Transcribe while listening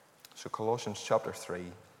So Colossians chapter 3,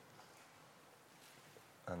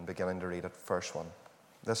 and beginning to read at verse 1.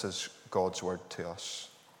 This is God's word to us.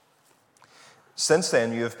 Since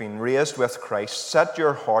then you have been raised with Christ. Set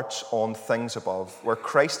your hearts on things above, where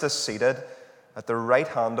Christ is seated at the right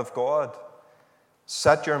hand of God.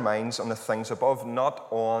 Set your minds on the things above, not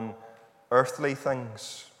on earthly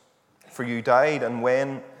things. For you died, and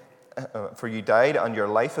your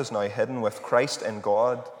life is now hidden with Christ in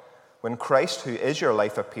God. When Christ, who is your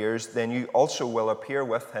life, appears, then you also will appear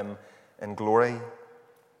with him in glory.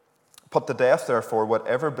 Put to death, therefore,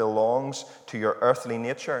 whatever belongs to your earthly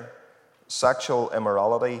nature: sexual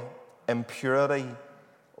immorality, impurity,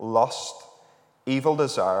 lust, evil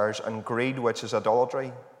desires, and greed, which is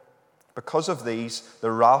idolatry. Because of these, the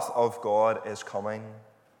wrath of God is coming.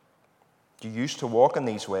 You used to walk in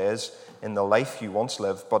these ways in the life you once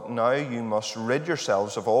lived, but now you must rid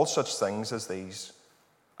yourselves of all such things as these: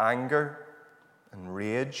 anger and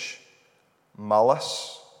rage,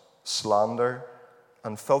 malice, slander,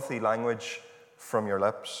 and filthy language from your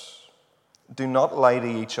lips. Do not lie to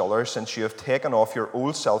each other, since you have taken off your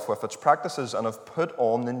old self with its practices and have put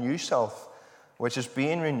on the new self, which is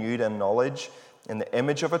being renewed in knowledge in the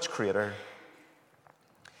image of its creator.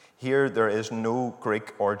 Here there is no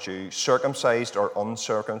Greek or Jew, circumcised or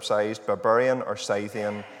uncircumcised, barbarian or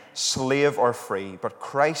Scythian, slave or free, but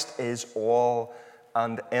Christ is all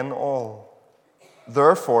and in all.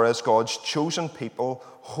 Therefore, as God's chosen people,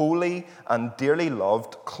 holy and dearly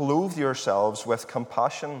loved, clothe yourselves with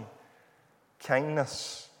compassion,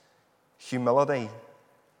 kindness, humility,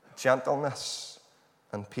 gentleness,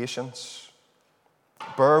 and patience.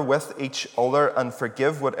 Bear with each other and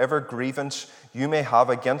forgive whatever grievance you may have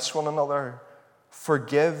against one another.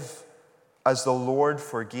 Forgive as the Lord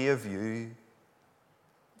forgave you.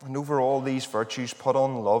 And over all these virtues put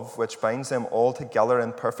on love, which binds them all together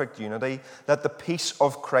in perfect unity. Let the peace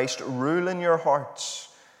of Christ rule in your hearts.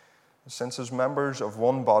 Since as members of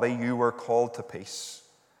one body you were called to peace.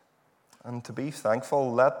 And to be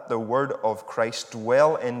thankful, let the word of Christ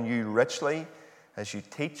dwell in you richly as you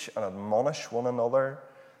teach and admonish one another,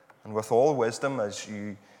 and with all wisdom as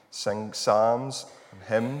you sing psalms and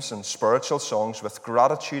hymns and spiritual songs with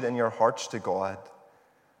gratitude in your hearts to God.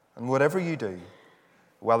 And whatever you do,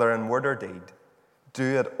 whether in word or deed,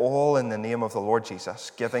 do it all in the name of the Lord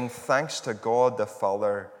Jesus, giving thanks to God the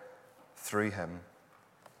Father through him.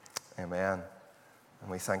 Amen.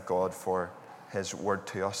 And we thank God for his word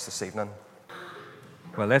to us this evening.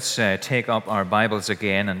 Well, let's take up our Bibles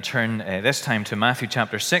again and turn this time to Matthew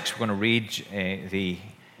chapter 6. We're going to read the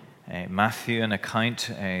Matthew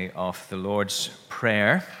account of the Lord's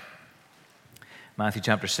Prayer. Matthew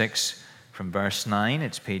chapter 6 from verse 9.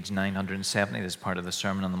 It's page 970. This is part of the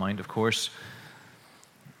Sermon on the Mount, of course.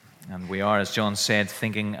 And we are, as John said,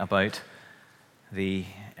 thinking about the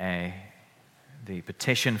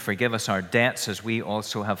petition, forgive us our debts as we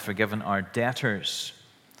also have forgiven our debtors.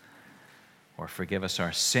 Or forgive us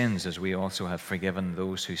our sins as we also have forgiven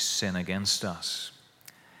those who sin against us.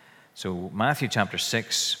 So Matthew chapter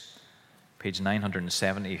 6, page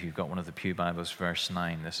 970, if you've got one of the Pew Bibles, verse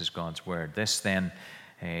 9, this is God's word. This then,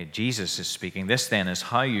 Jesus is speaking, this then is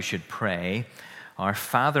how you should pray. Our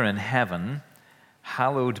Father in heaven,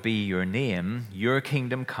 hallowed be your name, your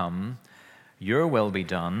kingdom come, your will be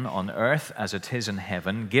done on earth as it is in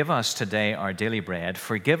heaven. Give us today our daily bread.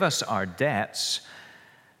 Forgive us our debts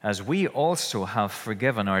as we also have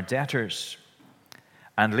forgiven our debtors.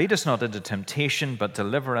 And lead us not into temptation, but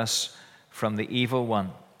deliver us from the evil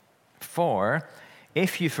one. For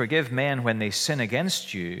if you forgive men when they sin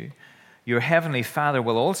against you, your heavenly Father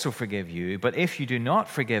will also forgive you. But if you do not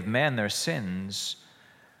forgive men their sins,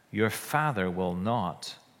 your Father will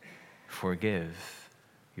not forgive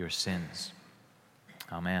your sins.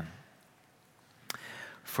 Amen.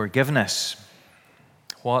 Forgiveness.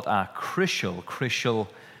 What a crucial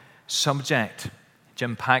subject.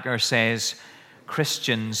 Jim Packer says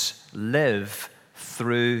Christians live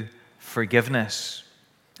through forgiveness.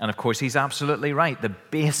 And of course, he's absolutely right. The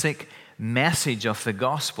basic message of the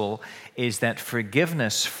gospel is that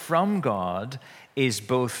forgiveness from God is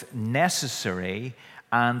both necessary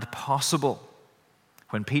and possible.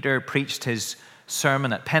 When Peter preached his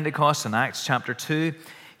sermon at Pentecost in Acts chapter 2,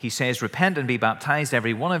 he says, repent and be baptized,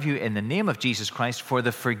 every one of you, in the name of Jesus Christ for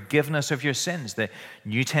the forgiveness of your sins. The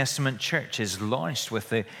New Testament church is launched with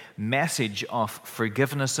the message of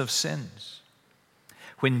forgiveness of sins.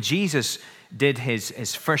 When Jesus did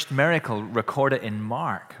his first miracle recorded in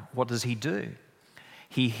Mark, what does he do?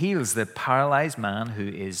 He heals the paralyzed man who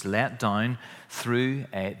is let down through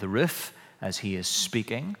the roof as he is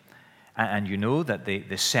speaking. And you know that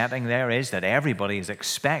the setting there is that everybody is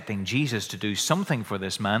expecting Jesus to do something for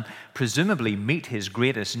this man, presumably meet his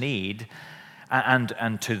greatest need.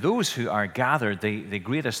 And to those who are gathered, the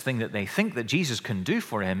greatest thing that they think that Jesus can do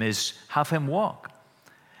for him is have him walk.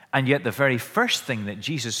 And yet the very first thing that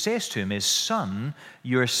Jesus says to him is, "Son,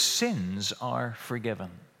 your sins are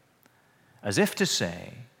forgiven." As if to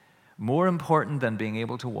say, more important than being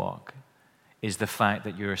able to walk is the fact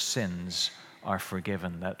that your sins are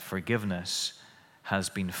forgiven, that forgiveness has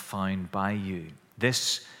been found by you.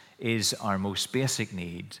 This is our most basic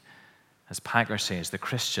need. As Packer says, the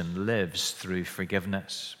Christian lives through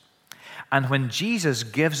forgiveness. And when Jesus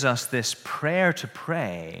gives us this prayer to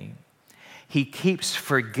pray, he keeps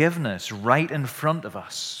forgiveness right in front of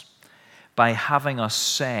us by having us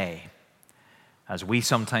say, as we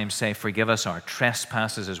sometimes say, "Forgive us our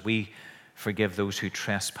trespasses as we forgive those who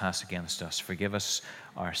trespass against us. Forgive us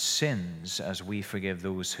our sins as we forgive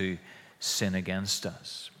those who sin against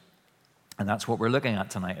us." And that's what we're looking at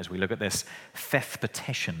tonight as we look at this fifth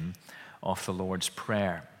petition of the Lord's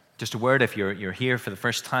Prayer. Just a word, if you're here for the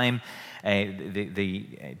first time,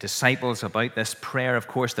 the disciples about this prayer, of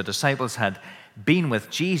course, the disciples had been with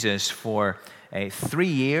Jesus for 3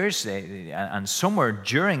 years, and somewhere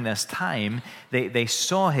during this time, they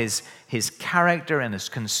saw his character and his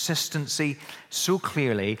consistency so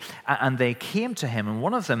clearly, and they came to him, and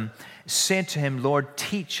one of them said to him, "Lord,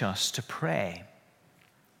 teach us to pray."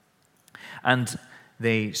 And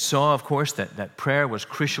they saw, of course, that prayer was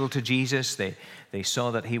crucial to Jesus. They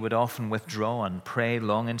saw that he would often withdraw and pray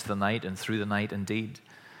long into the night and through the night indeed.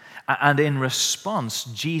 And in response,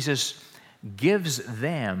 Jesus gives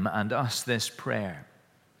them and us this prayer.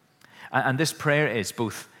 And this prayer is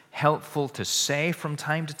both helpful to say from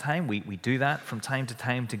time to time. We do that from time to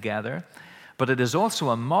time together. But it is also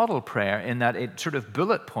a model prayer in that it sort of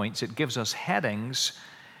bullet points, it gives us headings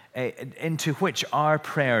into which our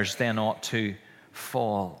prayers then ought to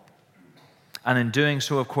fall. And in doing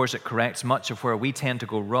so, of course, it corrects much of where we tend to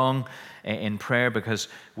go wrong in prayer, because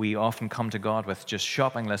we often come to God with just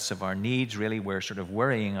shopping lists of our needs. Really, we're sort of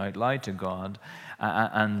worrying out loud to God.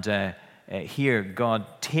 Here,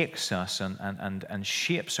 God takes us and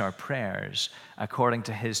shapes our prayers according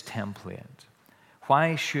to his template.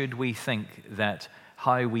 Why should we think that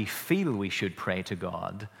how we feel we should pray to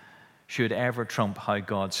God should ever trump how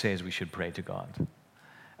God says we should pray to God?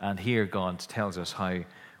 And here God tells us how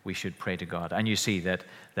we should pray to God. And you see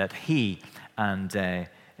that he and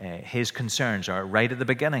his concerns are right at the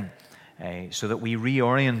beginning, so that we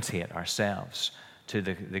reorientate ourselves to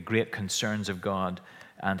the great concerns of God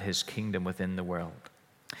and his kingdom within the world.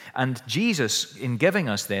 And Jesus, in giving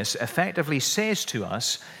us this, effectively says to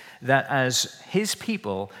us that as his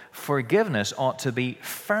people, forgiveness ought to be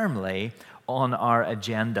firmly on our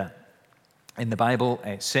agenda. In the Bible,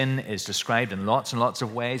 sin is described in lots and lots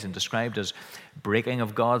of ways, and described as breaking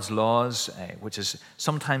of God's laws, which is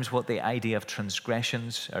sometimes what the idea of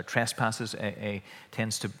transgressions or trespasses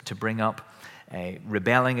tends to bring up,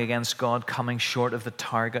 rebelling against God, coming short of the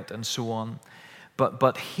target, and so on.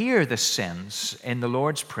 But here the sense in the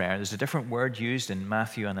Lord's Prayer, there's a different word used in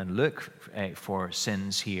Matthew and in Luke for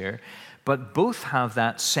sins here, but both have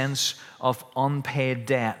that sense of unpaid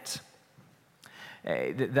debt.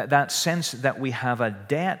 That sense that we have a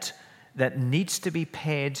debt that needs to be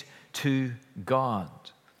paid to God.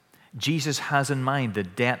 Jesus has in mind the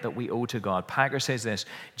debt that we owe to God. Packer says this: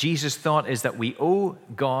 Jesus' thought is that we owe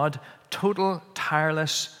God total,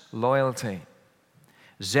 tireless loyalty,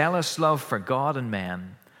 zealous love for God and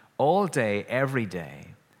men, all day, every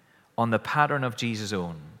day, on the pattern of Jesus'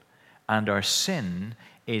 own. And our sin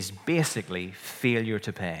is basically failure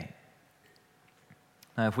to pay.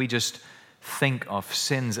 Now, if we just think of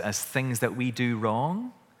sins as things that we do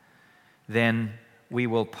wrong, then we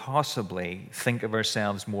will possibly think of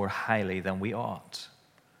ourselves more highly than we ought.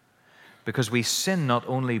 Because we sin not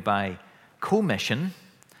only by commission,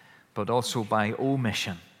 but also by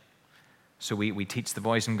omission. So we teach the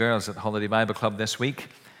boys and girls at Holiday Bible Club this week,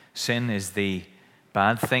 sin is the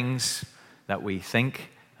bad things that we think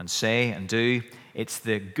and say and do. It's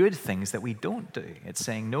the good things that we don't do. It's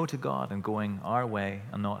saying no to God and going our way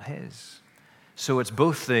and not his. So it's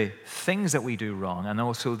both the things that we do wrong and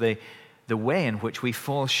also the way in which we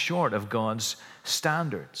fall short of God's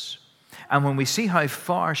standards. And when we see how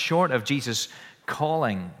far short of Jesus'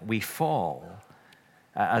 calling we fall,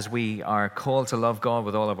 as we are called to love God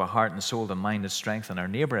with all of our heart and soul and mind and strength, and our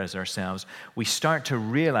neighbor as ourselves, we start to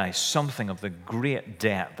realize something of the great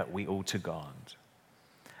debt that we owe to God.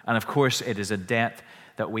 And of course, it is a debt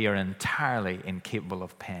that we are entirely incapable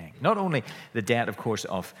of paying. Not only the debt, of course,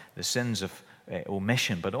 of the sins of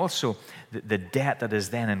omission, but also the debt that is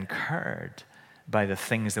then incurred by the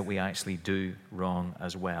things that we actually do wrong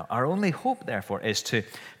as well. Our only hope, therefore, is to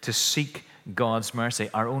seek God's mercy.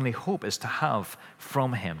 Our only hope is to have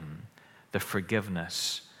from him the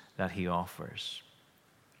forgiveness that he offers.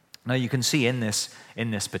 Now you can see in this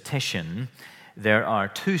petition, there are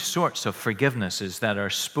two sorts of forgivenesses that are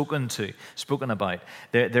spoken about.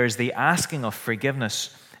 There's the asking of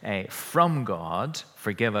forgiveness from God,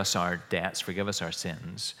 forgive us our debts, forgive us our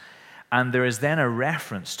sins. And there is then a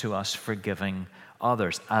reference to us forgiving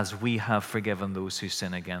others as we have forgiven those who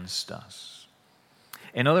sin against us.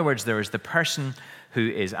 In other words, there is the person who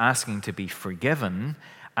is asking to be forgiven,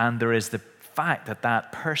 and there is the fact that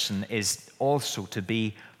that person is also to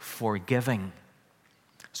be forgiving.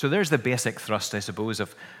 So there's the basic thrust, I suppose,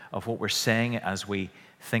 of what we're saying as we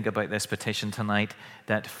think about this petition tonight,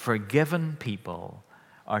 that forgiven people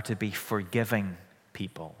are to be forgiving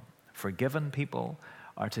people. Forgiven people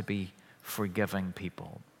are to be forgiving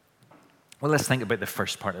people. Well, let's think about the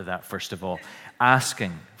first part of that, first of all,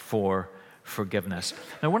 asking for forgiveness.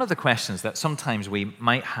 Now, one of the questions that sometimes we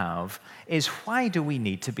might have is, why do we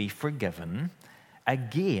need to be forgiven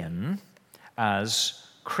again as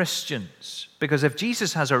Christians? Because if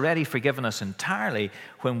Jesus has already forgiven us entirely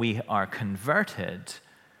when we are converted,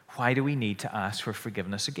 why do we need to ask for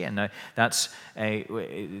forgiveness again? Now, this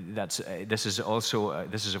is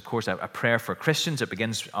of course a prayer for Christians. It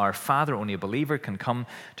begins, "Our Father." Only a believer can come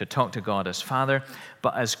to talk to God as Father.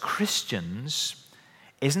 But as Christians,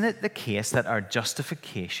 isn't it the case that our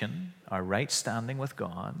justification, our right standing with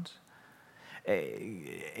God,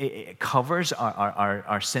 it covers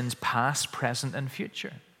our sins past, present, and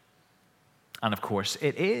future? And of course,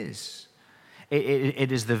 it is.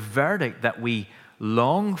 It is the verdict that we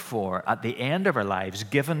long for at the end of our lives,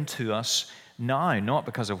 given to us now, not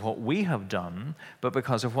because of what we have done, but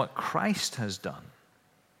because of what Christ has done.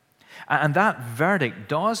 And that verdict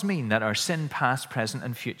does mean that our sin, past, present,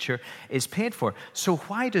 and future, is paid for. So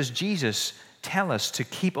why does Jesus tell us to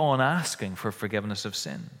keep on asking for forgiveness of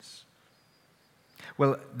sins?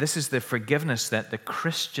 Well, this is the forgiveness that the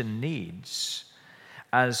Christian needs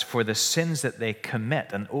as for the sins that they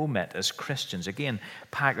commit and omit as Christians. Again,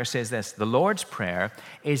 Packer says this: the Lord's Prayer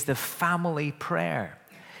is the family prayer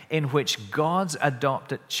in which God's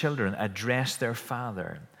adopted children address their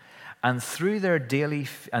Father. And though their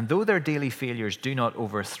daily failures do not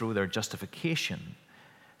overthrow their justification,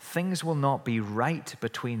 things will not be right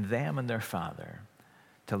between them and their Father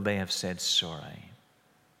till they have said sorry.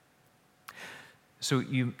 So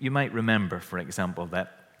you might remember, for example,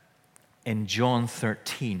 that in John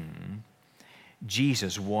 13,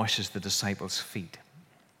 Jesus washes the disciples' feet.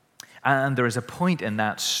 And there is a point in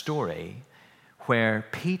that story where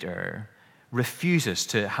Peter refuses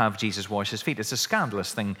to have Jesus wash his feet. It's a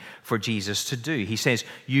scandalous thing for Jesus to do. He says,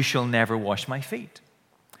 "You shall never wash my feet."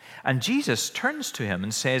 And Jesus turns to him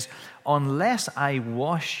and says, "Unless I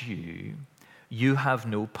wash you, you have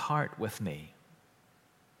no part with me."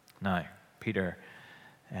 Now, Peter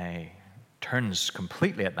turns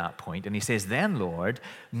completely at that point, and he says, "Then, Lord,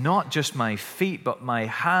 not just my feet, but my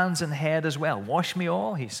hands and head as well. Wash me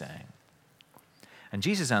all," he's saying. And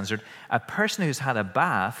Jesus answered, "A person who's had a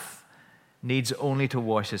bath needs only to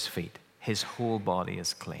wash his feet. His whole body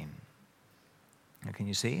is clean." Now, can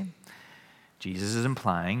you see? Jesus is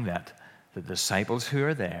implying that the disciples who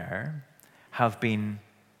are there have been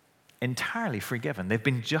entirely forgiven. They've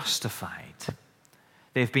been justified.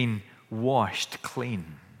 They've been washed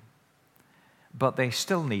clean. But they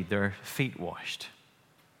still need their feet washed.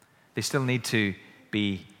 They still need to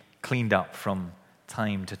be cleaned up from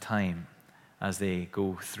time to time as they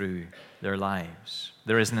go through their lives.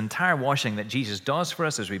 There is an entire washing that Jesus does for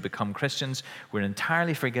us as we become Christians. We're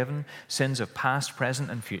entirely forgiven, sins of past,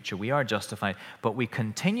 present, and future. We are justified, but we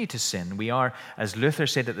continue to sin. We are, as Luther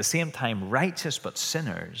said, at the same time righteous but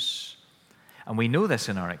sinners. And we know this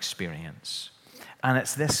in our experience. And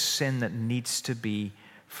it's this sin that needs to be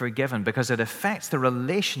forgiven because it affects the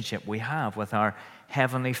relationship we have with our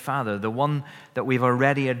Heavenly Father, the one that we've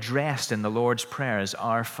already addressed in the Lord's Prayer as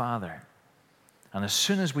our Father. And as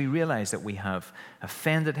soon as we realize that we have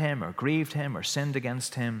offended Him or grieved Him or sinned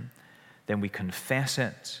against Him, then we confess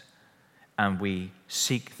it and we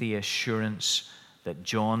seek the assurance that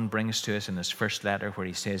John brings to us in his first letter, where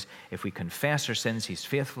he says, if we confess our sins, He's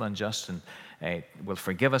faithful and just and will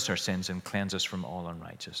forgive us our sins and cleanse us from all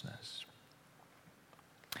unrighteousness.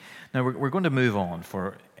 Now, we're going to move on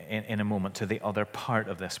in a moment to the other part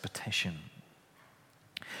of this petition.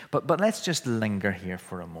 But let's just linger here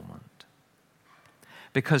for a moment.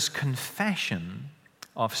 Because confession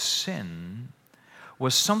of sin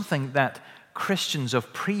was something that Christians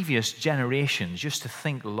of previous generations used to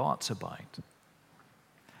think lots about.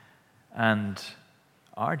 And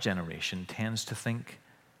our generation tends to think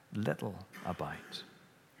little about.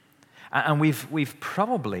 And we've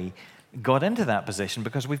probably got into that position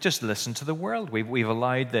because we've just listened to the world. We've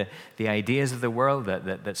allowed the ideas of the world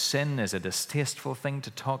that sin is a distasteful thing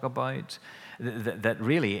to talk about, that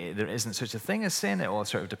really there isn't such a thing as sin. It all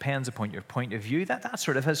sort of depends upon your point of view. That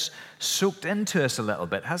sort of has soaked into us a little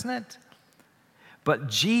bit, hasn't it? But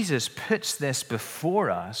Jesus puts this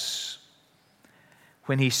before us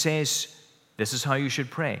when he says, this is how you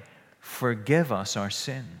should pray: forgive us our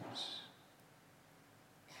sins.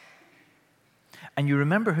 And you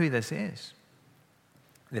remember who this is.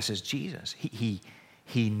 This is Jesus.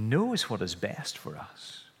 He knows what is best for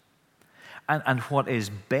us. And what is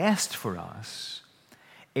best for us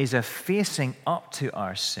is a facing up to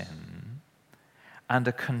our sin and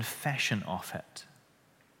a confession of it.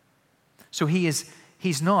 So he's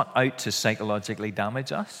not out to psychologically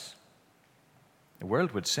damage us. The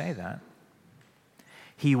world would say that.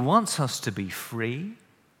 He wants us to be free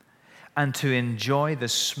and to enjoy the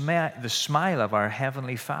smile of our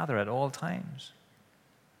Heavenly Father at all times.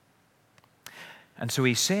 And so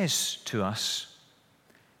he says to us,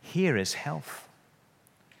 here is health.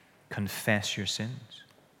 Confess your sins.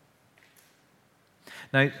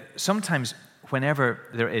 Now, sometimes whenever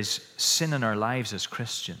there is sin in our lives as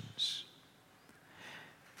Christians,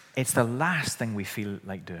 it's the last thing we feel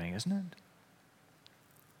like doing, isn't it?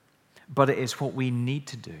 But it is what we need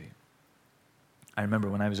to do. I remember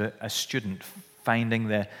when I was a student finding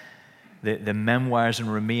the memoirs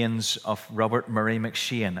and remains of Robert Murray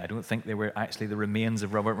M'Cheyne. I don't think they were actually the remains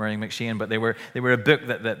of Robert Murray M'Cheyne, but they were a book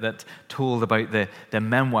that told about the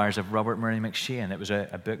memoirs of Robert Murray M'Cheyne. It was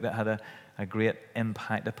a book that had a great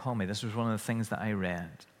impact upon me. This was one of the things that I read.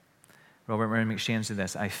 Robert Murray M'Cheyne said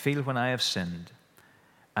this: I feel when I have sinned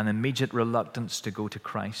an immediate reluctance to go to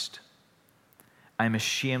Christ. I'm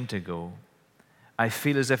ashamed to go. I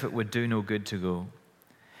feel as if it would do no good to go,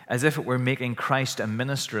 as if it were making Christ a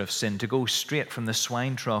minister of sin, to go straight from the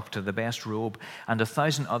swine trough to the best robe, and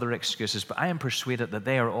 1,000 other excuses, but I am persuaded that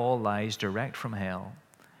they are all lies direct from hell.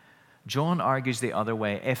 John argues the other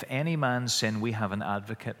way: if any man sin, we have an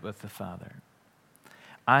advocate with the Father.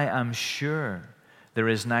 I am sure there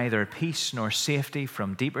is neither peace nor safety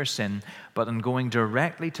from deeper sin, but in going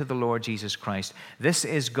directly to the Lord Jesus Christ. This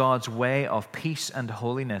is God's way of peace and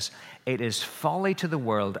holiness. It is folly to the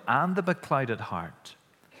world and the beclouded heart,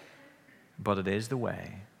 but it is the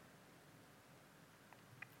way.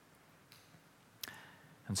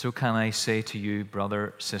 And so can I say to you,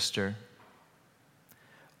 brother, sister,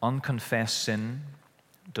 unconfessed sin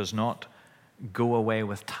does not go away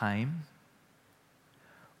with time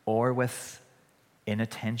or with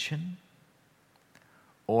inattention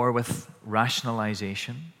or with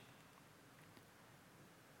rationalization.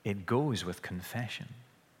 It goes with confession.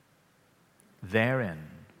 Therein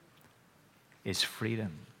is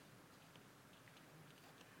freedom.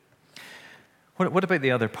 What about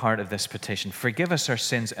the other part of this petition? Forgive us our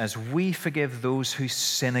sins as we forgive those who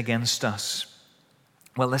sin against us.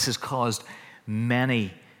 Well, this has caused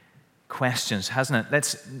many questions, hasn't it?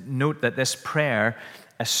 Let's note that this prayer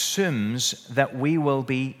assumes that we will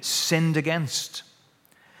be sinned against.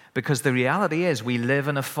 Because the reality is we live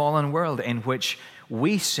in a fallen world in which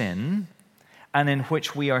we sin and in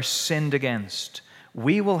which we are sinned against.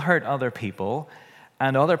 We will hurt other people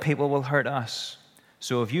and other people will hurt us.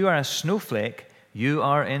 So if you are a snowflake, you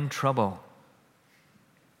are in trouble.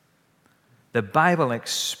 The Bible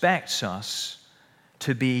expects us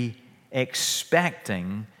to be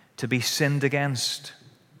expecting to be sinned against.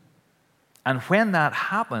 And when that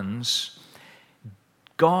happens,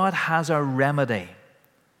 God has a remedy,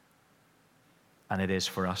 and it is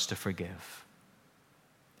for us to forgive.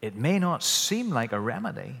 It may not seem like a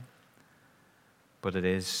remedy, but it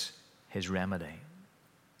is his remedy.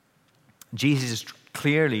 Jesus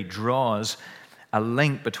clearly draws a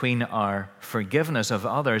link between our forgiveness of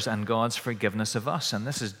others and God's forgiveness of us, and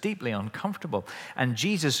this is deeply uncomfortable. And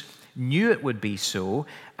Jesus knew it would be so,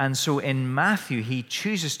 and so in Matthew he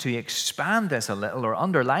chooses to expand this a little or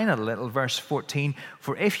underline it a little. Verse 14,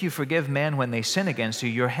 for if you forgive men when they sin against you,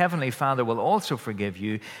 your heavenly Father will also forgive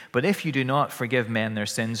you. But if you do not forgive men their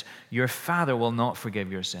sins, your Father will not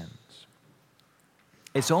forgive your sins.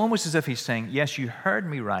 It's almost as if he's saying, yes, you heard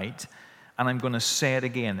me right, and I'm going to say it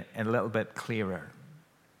again a little bit clearer.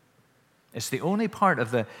 It's the only part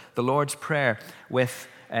of the Lord's Prayer with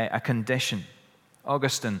a condition.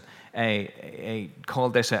 Augustine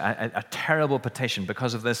called this a terrible petition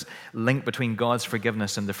because of this link between God's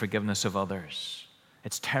forgiveness and the forgiveness of others.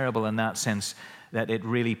 It's terrible in that sense that it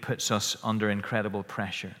really puts us under incredible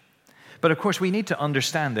pressure. But of course, we need to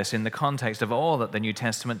understand this in the context of all that the New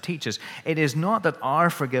Testament teaches. It is not that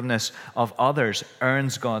our forgiveness of others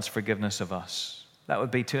earns God's forgiveness of us. That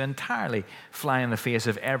would be to entirely fly in the face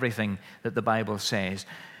of everything that the Bible says.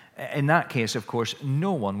 In that case, of course,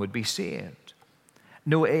 no one would be saved.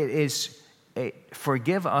 No, it is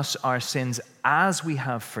forgive us our sins as we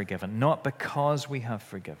have forgiven, not because we have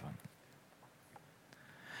forgiven.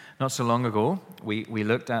 Not so long ago, we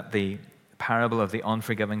looked at the parable of the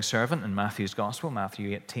unforgiving servant in Matthew's Gospel,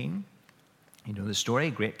 Matthew 18. You know the story.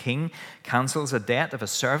 A great king cancels a debt of a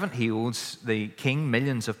servant. He owes the king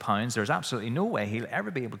millions of pounds. There's absolutely no way he'll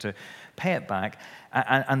ever be able to pay it back.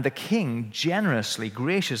 And the king generously,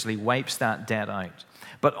 graciously wipes that debt out.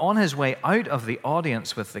 But on his way out of the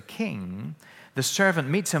audience with the king, the servant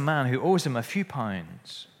meets a man who owes him a few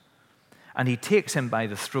pounds. And he takes him by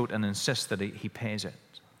the throat and insists that he pays it.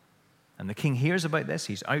 And the king hears about this,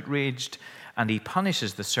 he's outraged, and he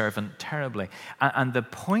punishes the servant terribly. And the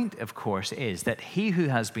point, of course, is that he who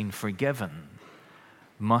has been forgiven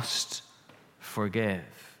must forgive.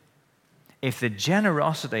 If the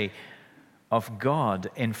generosity of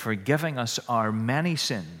God in forgiving us our many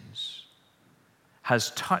sins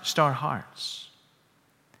has touched our hearts,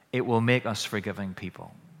 it will make us forgiving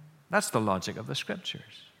people. That's the logic of the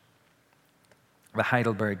Scriptures. The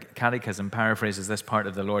Heidelberg Catechism paraphrases this part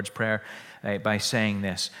of the Lord's Prayer by saying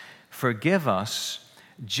this: "Forgive us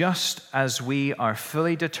just as we are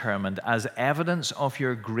fully determined, as evidence of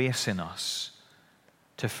your grace in us,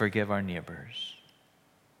 to forgive our neighbors."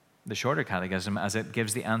 The Shorter Catechism, as it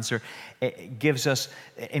gives the answer, it gives us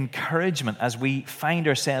encouragement as we find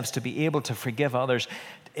ourselves to be able to forgive others.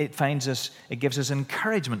 It gives us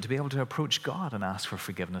encouragement to be able to approach God and ask for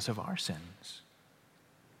forgiveness of our sins.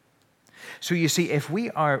 So you see, if we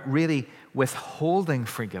are really withholding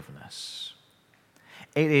forgiveness,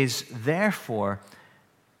 it is therefore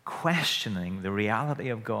questioning the reality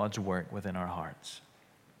of God's work within our hearts.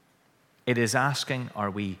 It is asking, are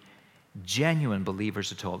we genuine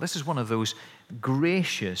believers at all? This is one of those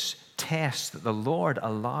gracious tests that the Lord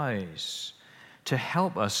allows to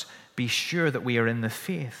help us be sure that we are in the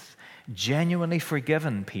faith. Genuinely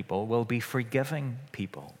forgiven people will be forgiving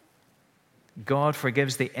people. God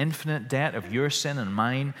forgives the infinite debt of your sin and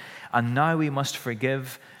mine, and now we must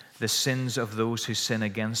forgive the sins of those who sin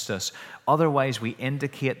against us. Otherwise, we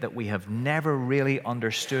indicate that we have never really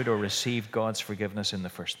understood or received God's forgiveness in the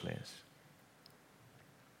first place.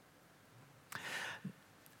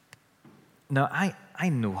 Now, I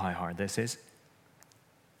know how hard this is.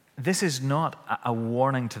 This is not a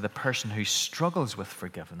warning to the person who struggles with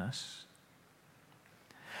forgiveness.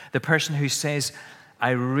 The person who says, I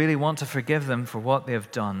really want to forgive them for what they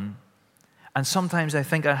have done. And sometimes I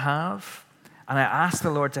think I have, and I ask the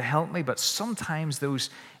Lord to help me, but sometimes those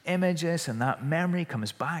images and that memory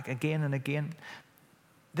comes back again and again.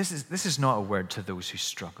 This is not a word to those who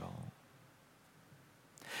struggle.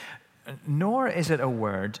 Nor is it a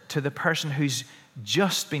word to the person who's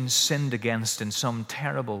just been sinned against in some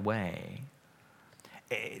terrible way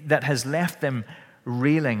that has left them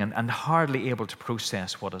reeling and hardly able to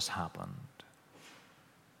process what has happened.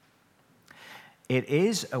 It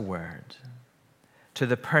is a word to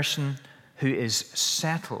the person who is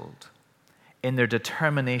settled in their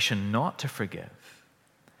determination not to forgive,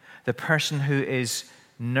 the person who is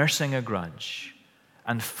nursing a grudge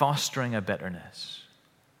and fostering a bitterness.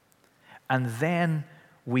 And then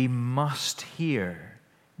we must hear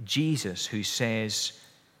Jesus, who says,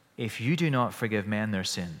 if you do not forgive men their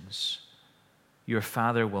sins, your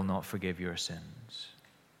Father will not forgive your sins.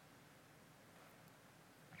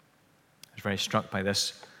 I was very struck by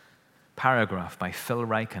this paragraph by Phil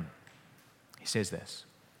Ryken. He says this: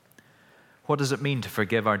 what does it mean to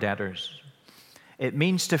forgive our debtors? It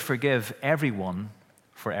means to forgive everyone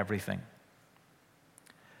for everything.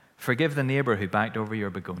 Forgive the neighbor who backed over your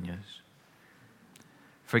begonias.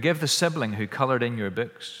 Forgive the sibling who colored in your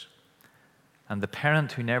books, and the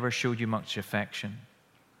parent who never showed you much affection.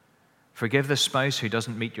 Forgive the spouse who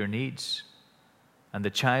doesn't meet your needs, and the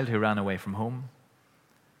child who ran away from home.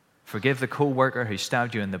 Forgive the co-worker who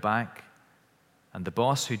stabbed you in the back, and the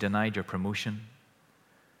boss who denied your promotion.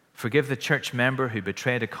 Forgive the church member who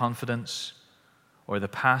betrayed a confidence, or the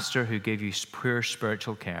pastor who gave you poor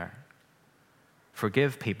spiritual care.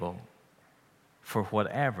 Forgive people for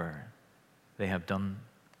whatever they have done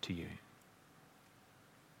to you.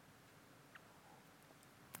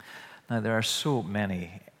 Now, there are so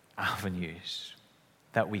many avenues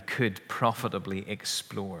that we could profitably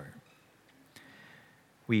explore.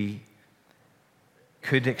 We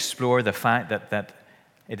could explore the fact that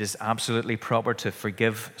it is absolutely proper to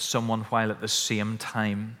forgive someone while at the same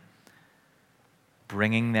time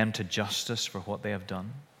bringing them to justice for what they have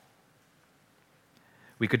done.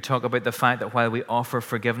 We could talk about the fact that while we offer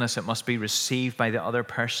forgiveness, it must be received by the other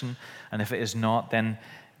person, and if it is not, then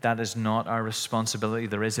that is not our responsibility.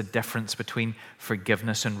 There is a difference between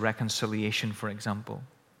forgiveness and reconciliation, for example.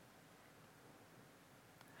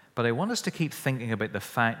 But I want us to keep thinking about the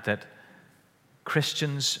fact that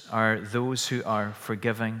Christians are those who are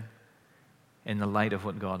forgiving in the light of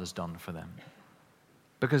what God has done for them.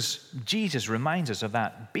 Because Jesus reminds us of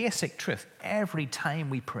that basic truth every time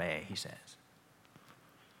we pray, he says.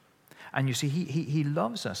 And you see, he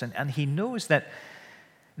loves us, and he knows that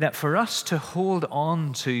for us to hold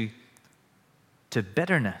on to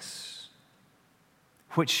bitterness,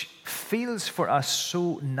 which feels for us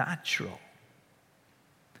so natural,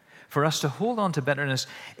 for us to hold on to bitterness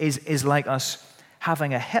is like us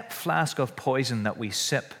having a hip flask of poison that we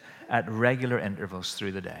sip at regular intervals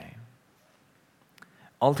through the day.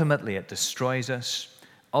 Ultimately, it destroys us.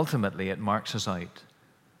 Ultimately, it marks us out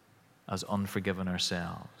as unforgiven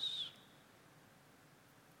ourselves.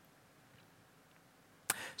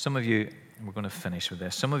 Some of you, we're going to finish with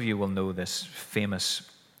this, some of you will know this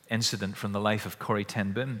famous incident from the life of Corrie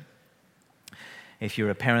ten Boom. If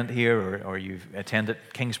you're a parent here or you've attended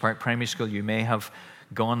Kings Park Primary School, you may have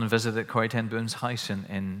gone and visited Corrie ten Boom's house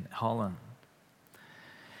in Holland.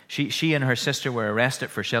 She and her sister were arrested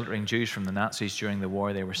for sheltering Jews from the Nazis during the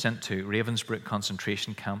war. They were sent to Ravensbrück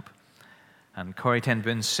concentration camp. And Corrie ten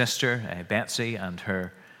Boom's sister, Betsy, and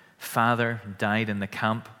her father died in the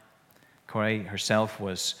camp. Corrie herself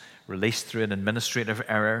was released through an administrative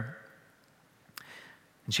error.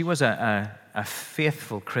 And she was a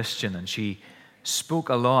faithful Christian, and she spoke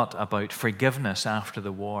a lot about forgiveness after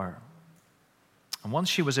the war. And once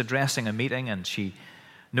she was addressing a meeting, and she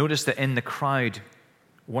noticed that in the crowd,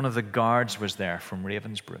 one of the guards was there from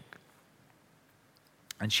Ravensbrück.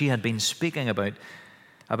 And she had been speaking about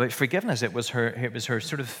forgiveness. It was her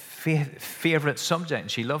sort of favorite subject.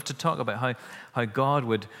 And she loved to talk about how God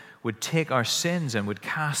would take our sins and would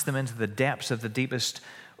cast them into the depths of the deepest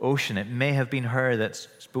ocean. It may have been her that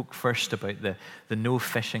spoke first about the no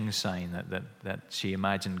fishing sign that she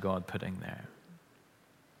imagined God putting there.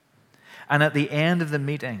 And at the end of the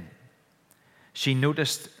meeting, she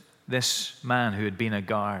noticed this man who had been a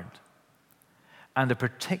guard, and a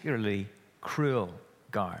particularly cruel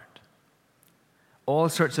guard. All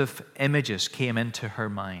sorts of images came into her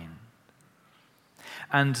mind.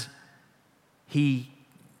 And he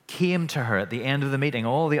came to her at the end of the meeting.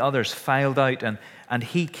 All the others filed out, and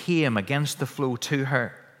he came against the flow to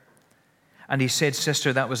her. And he said,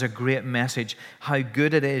 "Sister, that was a great message. How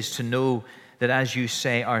good it is to know that, as you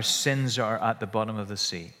say, our sins are at the bottom of the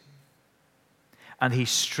sea." And he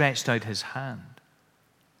stretched out his hand.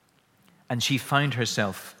 And she found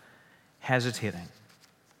herself hesitating.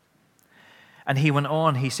 And he went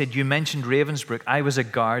on, he said, "You mentioned Ravensbrück. I was a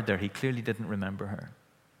guard there." He clearly didn't remember her.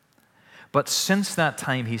 But since that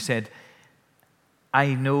time, he said,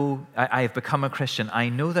 I know I have become a Christian. I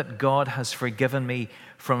know that God has forgiven me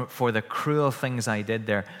for the cruel things I did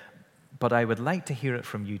there, but I would like to hear it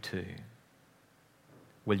from you too.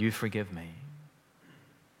 Will you forgive me?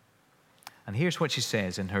 And here's what she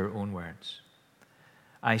says in her own words.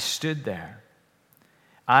 "I stood there,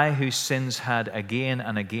 I whose sins had again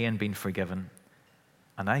and again been forgiven,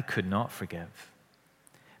 and I could not forgive.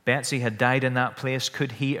 Betsy had died in that place.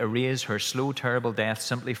 Could he erase her slow, terrible death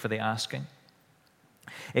simply for the asking?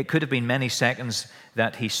 It could have been many seconds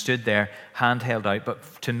that he stood there, hand held out,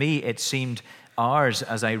 but to me it seemed hours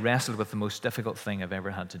as I wrestled with the most difficult thing I've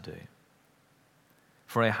ever had to do.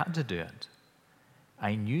 For I had to do it.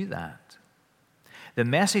 I knew that. The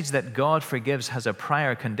message that God forgives has a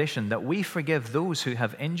prior condition, that we forgive those who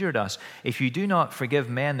have injured us. If you do not forgive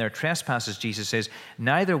men their trespasses," Jesus says,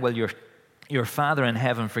 "neither will your Father in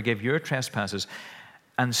heaven forgive your trespasses."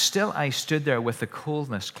 And still I stood there with the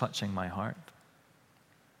coldness clutching my heart.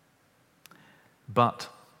 But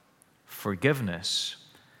forgiveness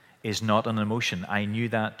is not an emotion. I knew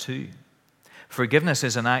that too. Forgiveness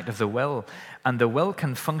is an act of the will, and the will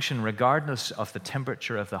can function regardless of the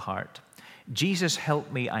temperature of the heart. "Jesus,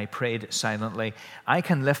 help me," I prayed silently. "I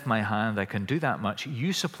can lift my hand, I can do that much.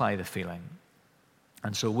 You supply the feeling."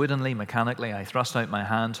 And so woodenly, mechanically, I thrust out my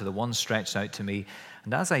hand to the one stretched out to me,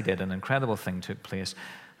 and as I did, an incredible thing took place.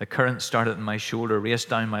 The current started in my shoulder, raced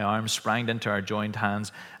down my arm, sprang into our joined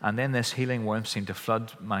hands, and then this healing warmth seemed to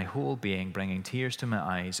flood my whole being, bringing tears to my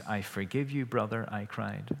eyes. "I forgive you, brother," I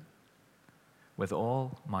cried, "with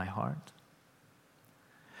all my heart."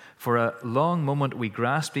 For a long moment we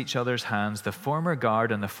grasped each other's hands, the former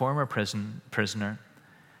guard and the former prisoner,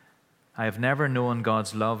 I have never known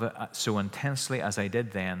God's love so intensely as I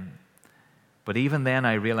did then. But even then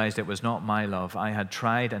I realized it was not my love. I had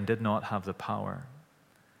tried and did not have the power.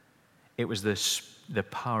 It was the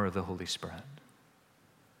power of the Holy Spirit.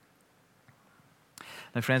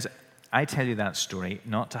 Now, friends, I tell you that story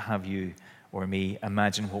not to have you or me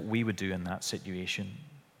imagine what we would do in that situation,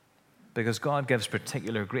 because God gives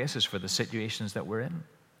particular graces for the situations that we're in.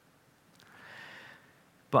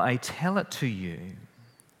 But I tell it to you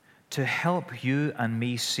to help you and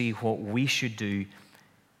me see what we should do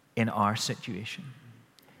in our situation,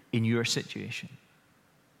 in your situation.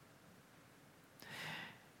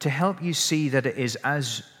 To help you see that it is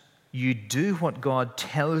as you do what God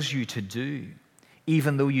tells you to do,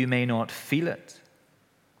 even though you may not feel it,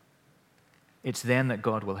 it's then that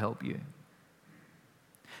God will help you.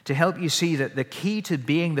 To help you see that the key to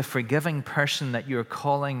being the forgiving person that you're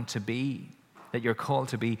called to be,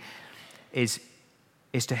 is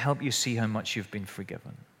to help you see how much you've been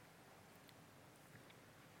forgiven.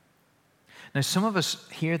 Now, some of us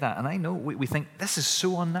hear that, and I know we think, this is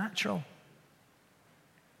so unnatural.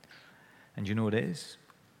 And you know it is.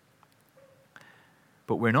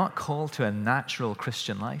 But we're not called to a natural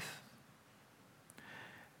Christian life.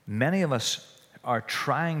 Many of us are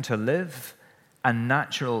trying to live a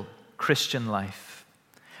natural Christian life.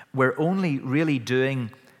 We're only really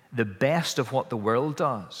doing the best of what the world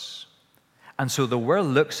does. And so the world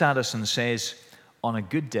looks at us and says, on a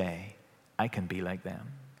good day, I can be like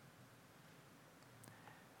them.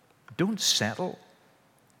 Don't settle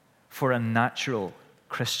for a natural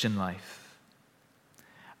Christian life.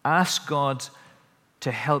 Ask God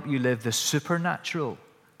to help you live the supernatural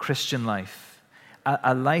Christian life,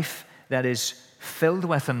 a life that is filled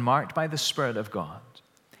with and marked by the Spirit of God,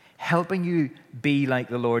 helping you be like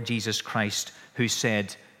the Lord Jesus Christ, who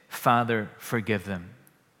said, Father, forgive them,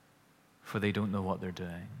 for they don't know what they're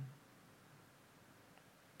doing.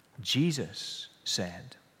 Jesus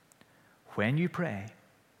said, when you pray,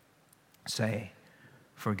 say,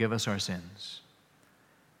 forgive us our sins,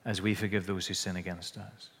 as we forgive those who sin against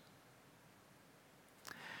us.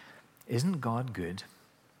 Isn't God good?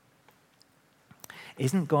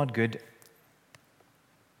 Isn't God good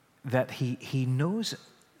that He knows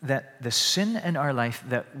that the sin in our life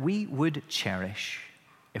that we would cherish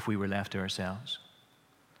if we were left to ourselves,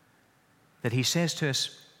 that He says to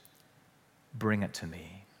us, bring it to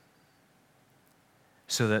me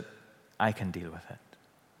so that I can deal with it.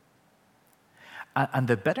 And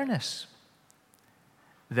the bitterness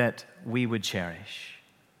that we would cherish,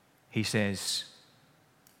 He says,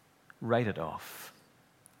 write it off,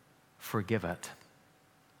 forgive it,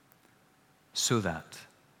 so that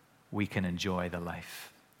we can enjoy the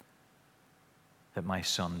life that my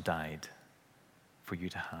Son died for you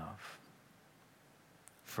to have.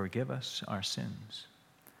 Forgive us our sins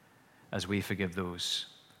as we forgive those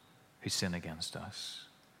who sin against us.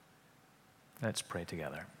 Let's pray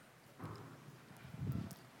together.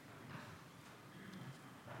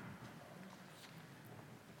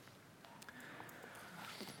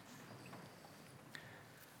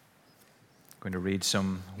 I'm going to read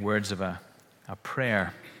some words of a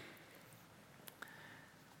prayer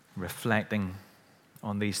reflecting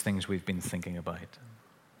on these things we've been thinking about.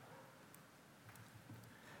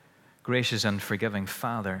 Gracious and forgiving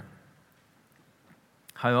Father,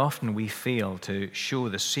 how often we fail to show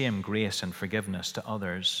the same grace and forgiveness to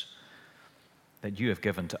others that you have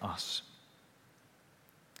given to us.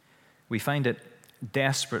 We find it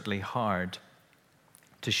desperately hard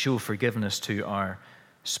to show forgiveness to our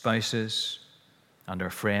spouses and our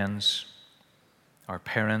friends, our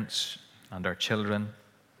parents and our children,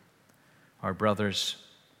 our brothers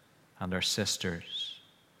and our sisters.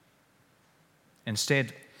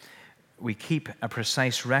 Instead, we keep a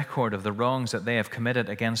precise record of the wrongs that they have committed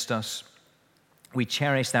against us. We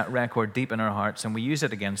cherish that record deep in our hearts, and we use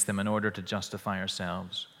it against them in order to justify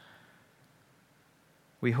ourselves.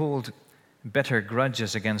 We hold bitter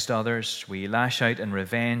grudges against others. We lash out in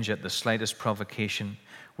revenge at the slightest provocation.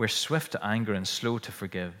 We're swift to anger and slow to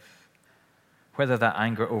forgive, whether that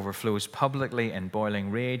anger overflows publicly in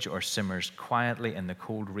boiling rage or simmers quietly in the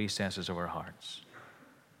cold recesses of our hearts.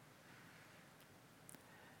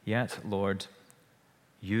 Yet, Lord,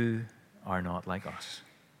 you are not like us.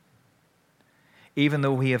 Even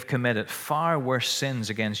though we have committed far worse sins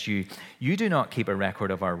against you, you do not keep a record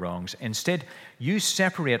of our wrongs. Instead, you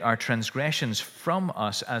separate our transgressions from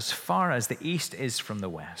us as far as the east is from the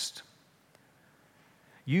west.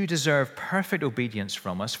 You deserve perfect obedience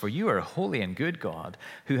from us, for you are a holy and good God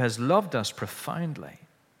who has loved us profoundly.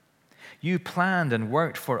 You planned and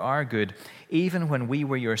worked for our good, even when we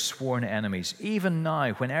were your sworn enemies. Even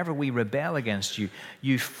now, whenever we rebel against you,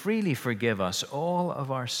 you freely forgive us all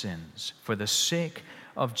of our sins for the sake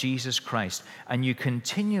of Jesus Christ, and you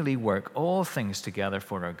continually work all things together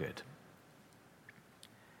for our good.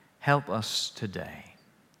 Help us today,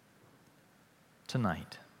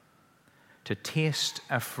 tonight, to taste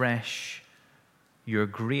afresh your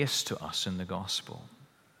grace to us in the gospel,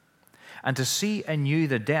 and to see anew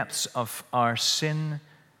the depths of our sin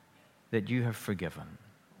that you have forgiven.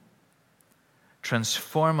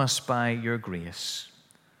 Transform us by your grace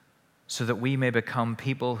so that we may become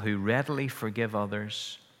people who readily forgive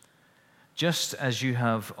others, just as you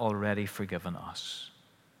have already forgiven us.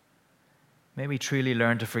 May we truly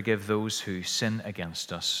learn to forgive those who sin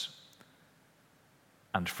against us,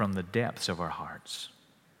 and from the depths of our hearts.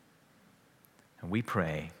 And we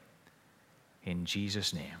pray in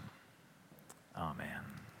Jesus' name. Amen.